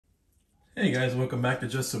Hey guys, welcome back to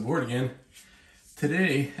Just Aboard again.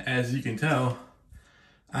 Today, as you can tell,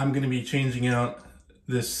 I'm going to be changing out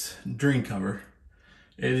this drain cover.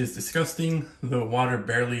 It is disgusting. The water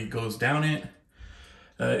barely goes down it.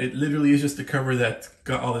 It literally is just a cover that's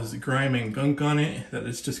got all this grime and gunk on it that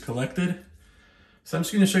it's just collected. So I'm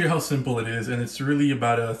just going to show you how simple it is, and it's really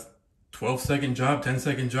about a 12-second job,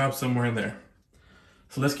 10-second job, somewhere in there.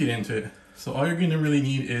 So let's get into it. So all you're going to really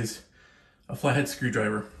need is a flathead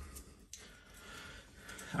screwdriver.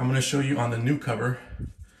 I'm going to show you on the new cover.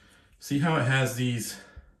 See how it has these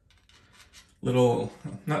little,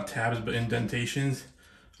 not tabs, but indentations?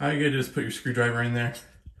 All you gotta do is put your screwdriver in there,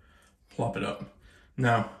 plop it up.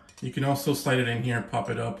 Now, you can also slide it in here, pop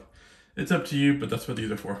it up. It's up to you, but that's what these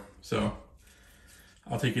are for. So,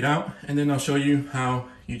 I'll take it out, and then I'll show you how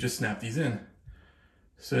you just snap these in.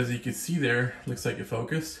 So as you can see there, looks like it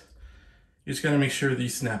focused. You just gotta make sure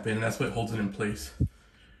these snap in, and that's what holds it in place.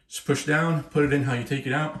 Just push down, put it in how you take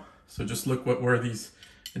it out. So just look where these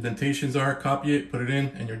indentations are, copy it, put it in,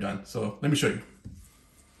 and you're done. So let me show you.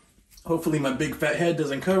 Hopefully my big fat head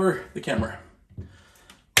doesn't cover the camera.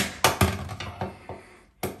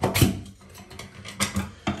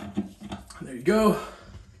 There you go.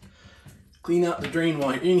 Clean out the drain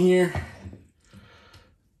while you're in here.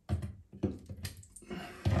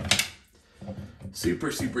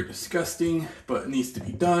 Super, super disgusting, but it needs to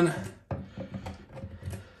be done.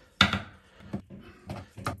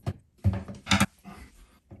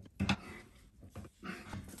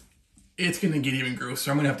 It's gonna get even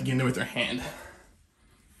grosser. I'm gonna have to get in there with our hand.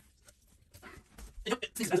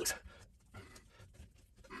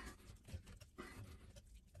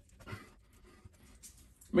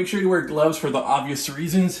 Make sure you wear gloves for the obvious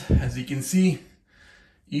reasons. As you can see,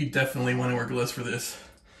 you definitely want to wear gloves for this.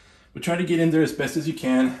 But try to get in there as best as you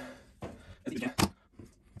can. As you can.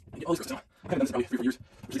 Get all this gross. I haven't done this probably 3 or 4 years,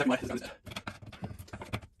 which is exactly why this is dead.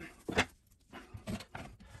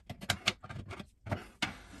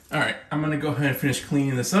 Alright, I'm going to go ahead and finish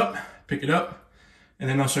cleaning this up, pick it up, and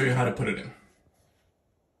then I'll show you how to put it in.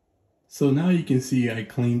 So now you can see I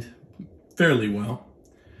cleaned fairly well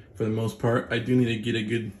for the most part. I do need to get a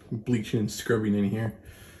good bleaching and scrubbing in here.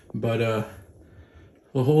 But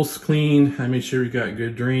the hole's clean. I made sure we got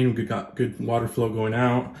good drain, we got good water flow going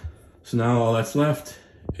out. So now all that's left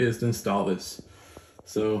is to install this.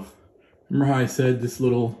 So remember how I said this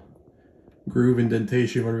little groove,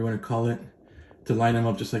 indentation, whatever you want to call it, to line them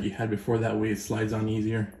up just like you had before, that way it slides on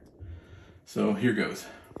easier. So here goes.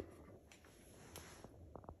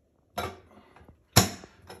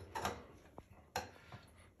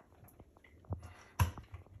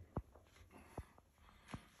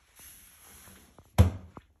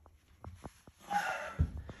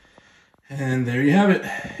 And there you have it,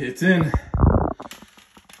 it's in.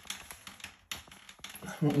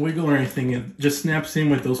 Won't wiggle or anything, it just snaps in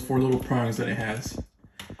with those 4 little prongs that it has.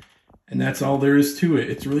 And that's all there is to it.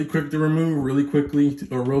 It's really quick to remove, really quickly,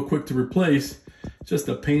 or real quick to replace. Just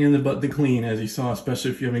a pain in the butt to clean, as you saw,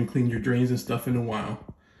 especially if you haven't cleaned your drains and stuff in a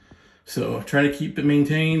while. So try to keep it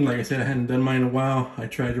maintained. Like I said, I hadn't done mine in a while. I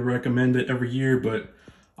try to recommend it every year, but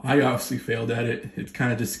I obviously failed at it. It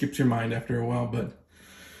kind of just skips your mind after a while, but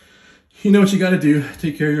you know what you got to do.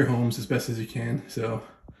 Take care of your homes as best as you can. So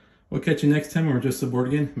we'll catch you next time when we're just aboard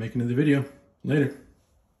again, making another video. Later.